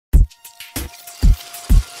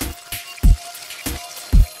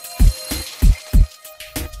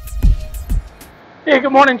Yeah,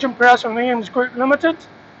 good morning, Jim Prouse from Ingham's Group Limited.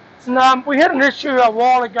 And, we had an issue a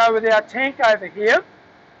while ago with our tank over here.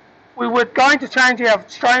 We were going to change our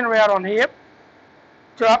strainer out on here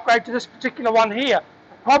to upgrade to this particular one here.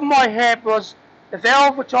 The problem I had was the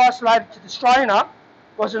valve which isolated to the strainer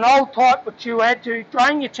was an old type which you had to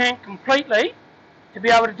drain your tank completely to be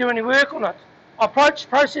able to do any work on it. I approached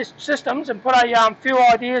Process Systems and put a few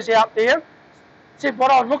ideas out there, said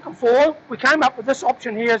what I was looking for. We came up with this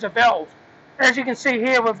option here as a valve. As you can see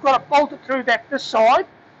here, we've got it bolted through back this side,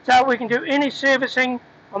 so we can do any servicing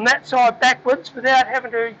on that side backwards without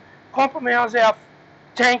having to compromise our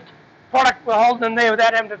tank product we're holding in there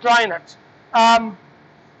without having to drain it.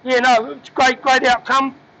 Yeah, no, it's great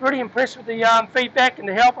outcome. Really impressed with the feedback and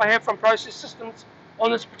the help I have from Process Systems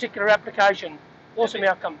on this particular application. Awesome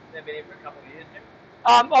outcome. They've been here for a couple of years, Jim?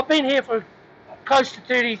 I've been here for close to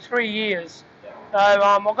 33 years. So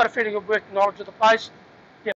I've got a fairly good working knowledge of the place.